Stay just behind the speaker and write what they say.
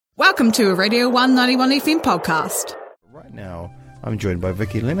Welcome to a Radio 191 FM podcast. Right now, I'm joined by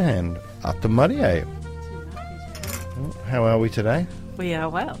Vicky Lenehan. Ata Marie. How are we today? We are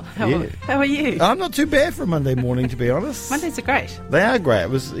well. How are you? I'm not too bad for a Monday morning, to be honest. Mondays are great. They are great. It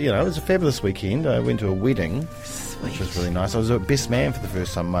was a fabulous weekend. I went to a wedding, Sweet. which was really nice. I was a best man for the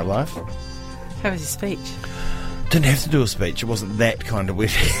first time in my life. How was your speech? Didn't have to do a speech. It wasn't that kind of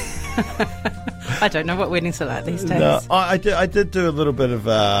wedding. I don't know what weddings are like these days. No, I did do a little bit of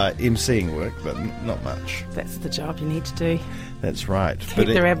MCing work, but not much. That's the job you need to do. That's right. Keep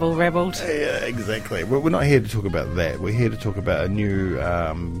the rabble rabbled. Yeah, exactly. Well, we're not here to talk about that. We're here to talk about a new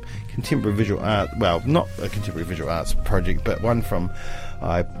contemporary visual art, well, not a contemporary visual arts project, but one from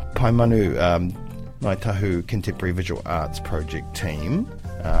Paimanu Ngāi Tahu Contemporary Visual Arts Project team,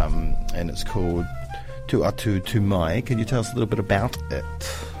 and it's called Tu Atu Tu Mai. Can you tell us a little bit about it?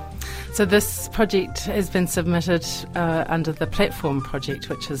 So this project has been submitted under the Platform Project,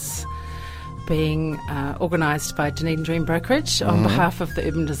 which is being organised by Dunedin Dream Brokerage on behalf of the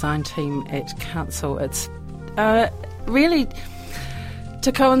urban design team at Council. It's really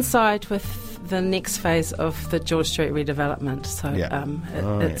to coincide with the next phase of the George Street redevelopment. So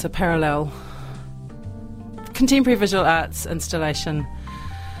it's a parallel contemporary visual arts installation.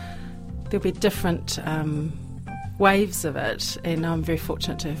 There'll be different waves of it, and I'm very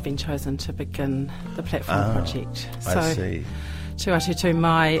fortunate to have been chosen to begin the Platform Project. So, I see. Tu Atu Tu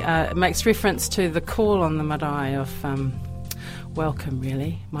Mai makes reference to the call on the marae of welcome,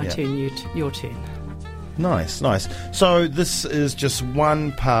 really. My turn, your turn. Nice. So this is just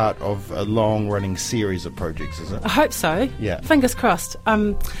one part of a long-running series of projects, is it? I hope so. Yeah. Fingers crossed.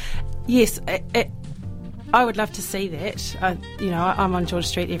 Yes, I would love to see that. I'm on George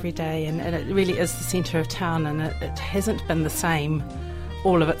Street every day, and it really is the centre of town, and it hasn't been the same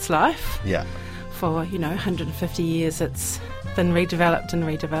all of its life. Yeah. For 150 years, it's been redeveloped.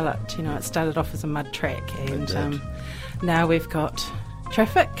 It started off as a mud track, and now we've got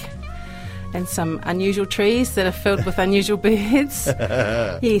traffic and some unusual trees that are filled with unusual birds.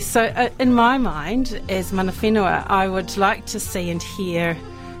 Yes, so in my mind, as mana whenua, I would like to see and hear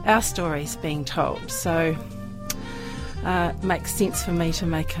our stories being told. So it makes sense for me to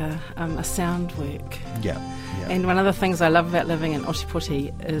make a sound work. Yeah. And one of the things I love about living in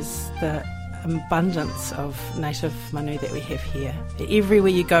Otepoti is the abundance of native manu that we have here.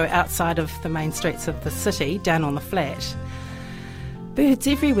 Everywhere you go outside of the main streets of the city, down on the flat, birds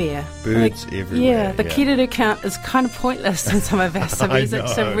everywhere. Everywhere. Yeah, the kiriru count is kind of pointless in some of our cities.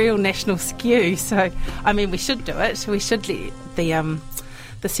 It's a real national skew. So, we should do it. We should let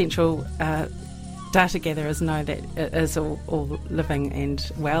the central data gatherers know that it is all living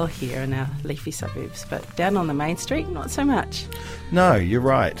and well here in our leafy suburbs. But down on the main street, not so much. No, you're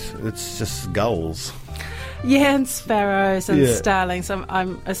right. It's just gulls. Yeah, and sparrows and starlings.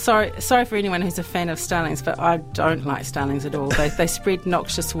 I'm sorry for anyone who's a fan of starlings, but I don't like starlings at all. They spread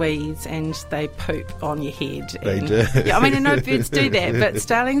noxious weeds and they poop on your head. They do. Yeah, I know birds do that, but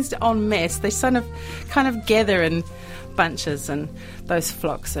starlings en masse, they kind of gather in bunches, and those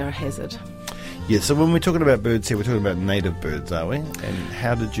flocks are a hazard. Yeah, so when we're talking about birds here, we're talking about native birds, are we? And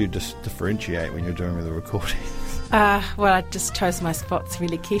how did you just differentiate when you're doing the recording? Well, I just chose my spots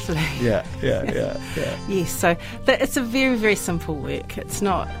really carefully. Yeah. Yes, so it's a very, very simple work. It's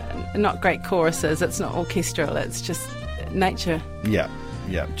not great choruses, it's not orchestral, it's just nature. Yeah,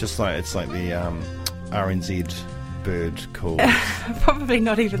 just like it's like the RNZ bird called... Probably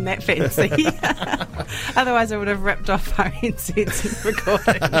not even that fancy. Otherwise I would have ripped off RNZ's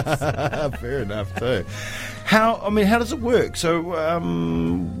recordings. Fair enough too. How does it work? So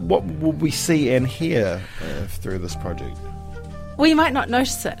what will we see and hear through this project? Well, you might not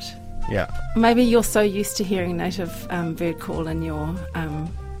notice it. Yeah. Maybe you're so used to hearing native bird call in your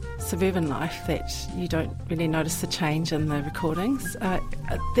suburban life that you don't really notice the change in the recordings.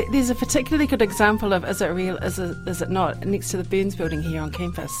 There's a particularly good example of is it real, is it not, next to the Burns building here on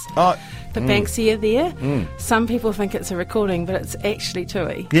campus. The Banksia there. Some people think it's a recording, but it's actually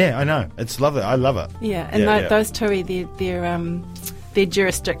tui. Yeah, I know. It's lovely. I love it. Yeah, and those tui, their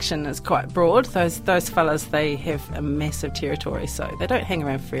jurisdiction is quite broad. Those fellas, they have a massive territory, so they don't hang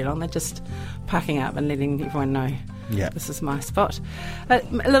around for very long. They're just parking up and letting everyone know. Yeah, this is my spot. A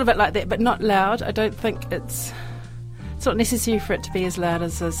little bit like that, but not loud. I don't think it's not necessary for it to be as loud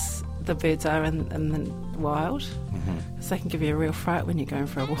as the birds are in the wild, because they can give you a real fright when you're going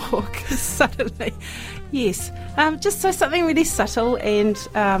for a walk suddenly. Yes, just so something really subtle, and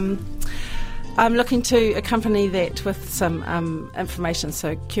I'm looking to accompany that with some information,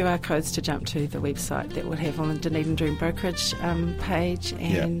 so QR codes to jump to the website that we'll have on the Dunedin Dream Brokerage page,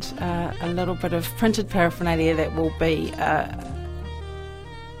 and a little bit of printed paraphernalia that will be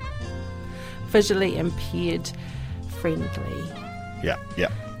visually impaired friendly. Yeah,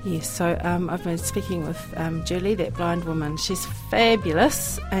 yeah. Yes, so I've been speaking with Julie, that blind woman. She's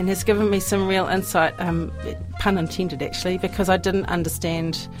fabulous and has given me some real insight, pun intended actually, because I didn't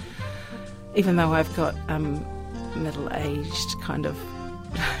understand, even though I've got middle-aged kind of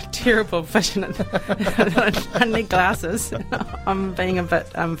terrible vision. I need glasses. I'm being a bit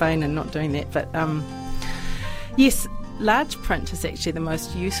vain and not doing that. But yes, large print is actually the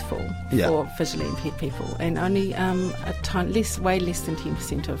most useful for visually impaired people, and only way less than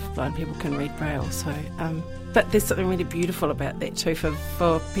 10% of blind people can read Braille. So, but there's something really beautiful about that too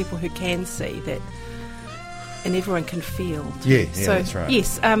for people who can see that, and everyone can feel. Yeah, so, that's right.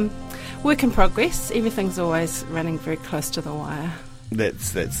 Yes, work in progress. Everything's always running very close to the wire.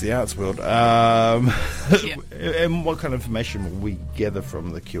 That's the arts world. And what kind of information will we gather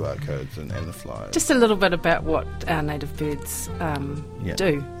from the QR codes and the flyers? Just a little bit about what our native birds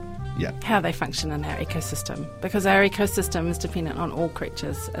do. Yeah. How they function in our ecosystem. Because our ecosystem is dependent on all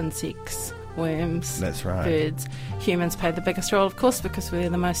creatures, insects, worms, That's right. birds. Humans play the biggest role, of course, because we're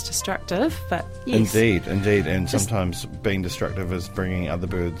the most destructive. But yes. Indeed. And sometimes being destructive is bringing other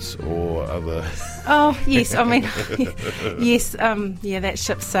birds or other... Oh, yes. I mean, yes. That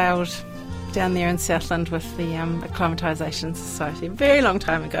ship sailed down there in Southland with the Acclimatisation Society a very long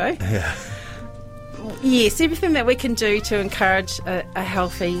time ago. Yeah. Yes, everything that we can do to encourage a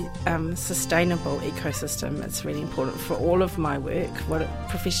healthy, sustainable ecosystem is really important for all of my work,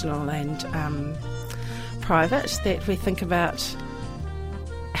 professional and private, that we think about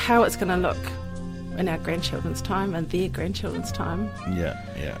how it's going to look in our grandchildren's time and their grandchildren's time. Yeah,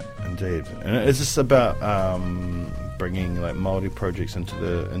 indeed. And is this about bringing like Māori projects into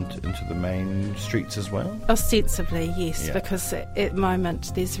the main streets as well? Ostensibly, yes, because at the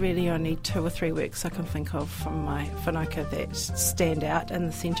moment there's really only 2 or 3 works I can think of from my whanaaka that stand out in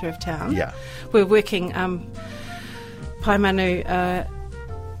the centre of town. Yeah. We're working Paimanu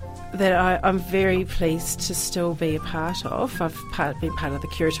that I'm very pleased to still be a part of. I've been part of the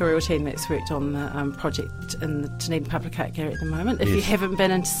curatorial team that's worked on the project in the Dunedin Public Art Gallery at the moment. If you haven't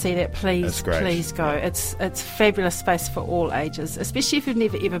been in to see that, please go. It's a fabulous space for all ages, especially if you've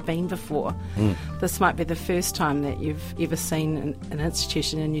never ever been before. This might be the first time that you've ever seen an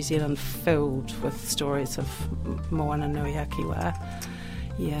institution in New Zealand filled with stories of Moana Nui Akiwa.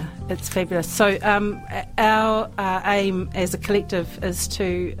 Yeah, it's fabulous. So our aim as a collective is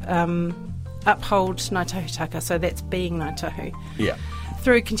to uphold Ngāi Tahu Taka, so that's being Ngāi Tahu,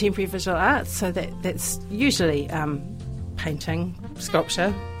 through contemporary visual arts. So that's usually painting,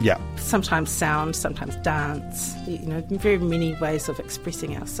 sculpture, sometimes sound, sometimes dance. Very many ways of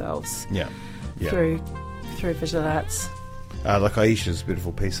expressing ourselves through visual arts. Like Aisha's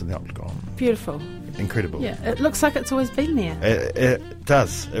beautiful piece in the Octagon. Beautiful. Incredible. Yeah, it looks like it's always been there. It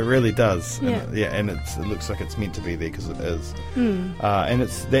does. It really does. Yeah. And it looks like it's meant to be there because it is. And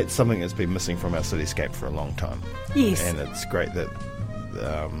that's something that's been missing from our cityscape for a long time. Yes. And it's great that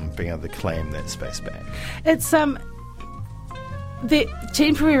being able to claim that space back. It's the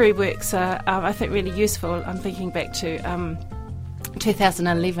temporary works are, I think, really useful. I'm thinking back to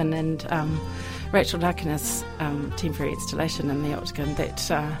 2011 and Rachel Larkina's temporary installation in the Octagon that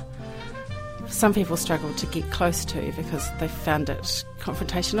some people struggled to get close to because they found it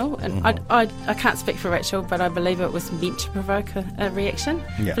confrontational. And I can't speak for Rachel, but I believe it was meant to provoke a reaction.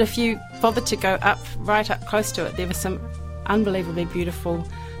 Yeah. But if you bothered to go right up close to it, there were some unbelievably beautiful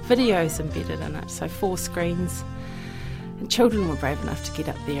videos embedded in it. So 4 screens. And children were brave enough to get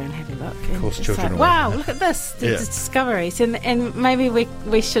up there and have a look. Of course, children were. Wow, look at this. There's discoveries. And maybe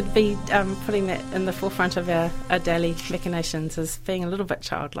we should be putting that in the forefront of our daily machinations as being a little bit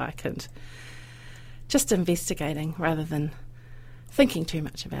childlike and just investigating rather than thinking too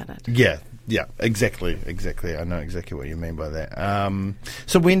much about it. Yeah, exactly. I know exactly what you mean by that.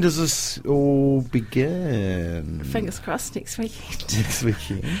 So when does this all begin? Fingers crossed, next weekend. Next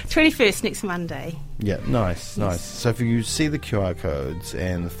weekend. 21st, next Monday. Yeah, nice. So if you see the QR codes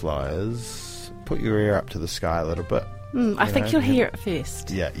and the flyers, put your ear up to the sky a little bit. I think you'll hear it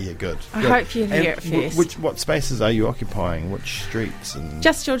first. Yeah, good. I hope you'll hear it first. What spaces are you occupying? Which streets? And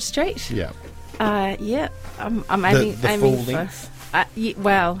Just George Street. Yeah. I'm aiming full for. length?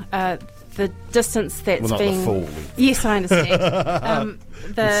 The distance that's not being. The full length. Yes, I understand.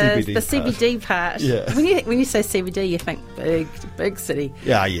 The CBD part. Yeah. When you say CBD, you think big city.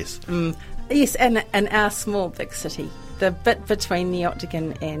 Yeah. Yes. Yes, and our small big city the bit between the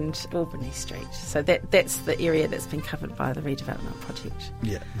Octagon and Albany Street. So that's the area that's been covered by the redevelopment project.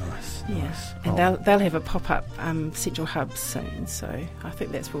 Yeah, nice. Yeah, Nice. and they'll have a pop-up central hub soon, so I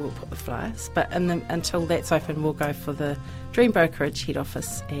think that's where we'll put the flyers. But until that's open, we'll go for the Dream Brokerage head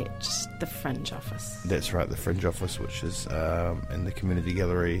office at the Fringe office. That's right, the Fringe office, which is in the community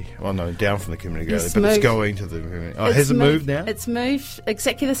gallery. Well, no, down from the community gallery, It's but it's moved. going to the community. Oh, has it moved now? It's moved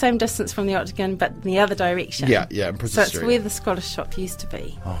exactly the same distance from the Octagon, but in the other direction. Yeah, in Princess So it's Street. where the Scottish shop used to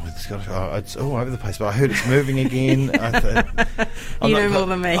be. It's all over the place, but I heard it's moving again. You know more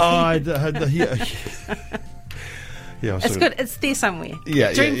than me. Yeah, It's good. It's there somewhere.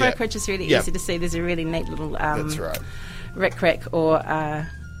 Yeah, Dream yeah. Brokerage is really Yeah. easy to see. There's a really neat little That's right. Rick Rack or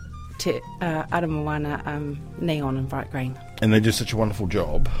Aramoana neon and bright green. And they do such a wonderful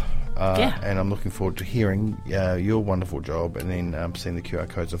job. Yeah. And I'm looking forward to hearing your wonderful job and then seeing the QR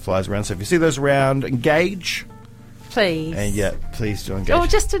codes and flyers around. So if you see those around, engage. Please. And please do engage. Oh,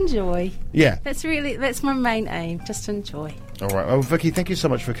 just enjoy. Yeah. That's my main aim. Just enjoy. All right. Well, Vicky, thank you so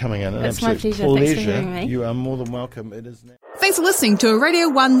much for coming in. An It's my absolute pleasure. Thanks for having me. You are more than welcome. It is now. Thanks for listening to a Radio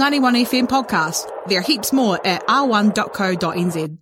 191 FM podcast. There are heaps more at r1.co.nz.